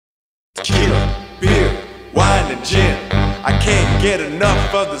Tequila, beer, wine and gin. I can't get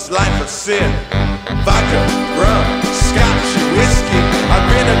enough of this life of sin. Vodka, rum, scotch and whiskey. I've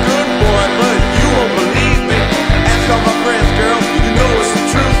been a good boy, but you won't believe me. Ask all my friends, girl, you know it's the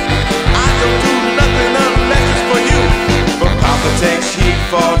truth. I don't do nothing unless it's for you. But Papa takes heat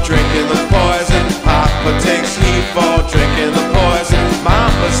for drinking the poison. Papa takes heat for drinking the poison.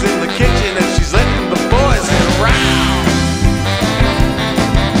 Mama's in the kitchen and she's letting the boys in round.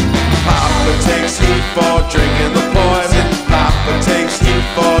 Papa takes heat for drinking the poison. Papa takes heat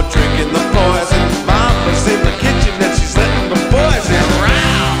for drinking the poison. Mama's in the kitchen and she's letting the boys in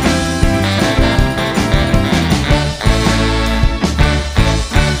round.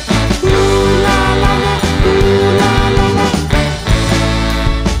 Ooh la la la, ooh la la la.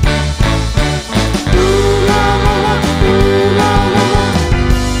 Ooh la la la, ooh la la la.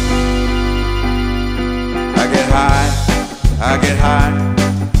 I get high,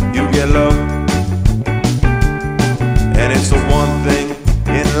 you get low. And it's the one thing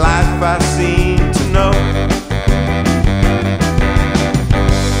in life I seem to know.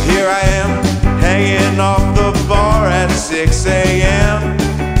 Here I am, hanging off the bar at 6 a.m.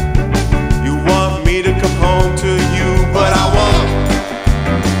 You want me to come home to you, but I won't.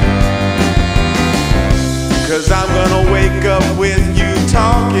 'Cause I'm gonna wake up with you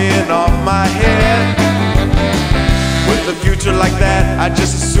talking off my head. With a future like that, I'd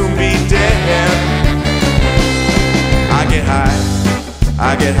just as soon be dead.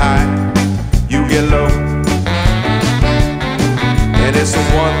 I get high, you get low. And it's the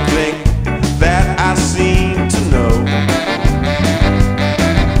one thing that I seem to know.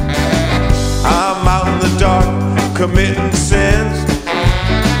 I'm out in the dark, committing sins.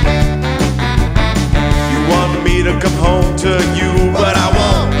 You want me to come home to you, but I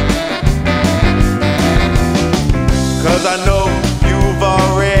won't. 'Cause I know you've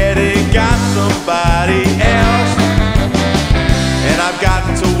already got somebody else. And I've got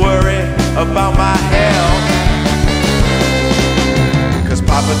to worry about my health. 'Cause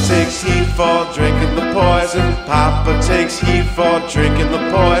Papa takes heat for drinking the poison. Papa takes heat for drinking the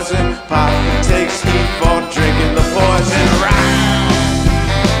poison. Papa takes heat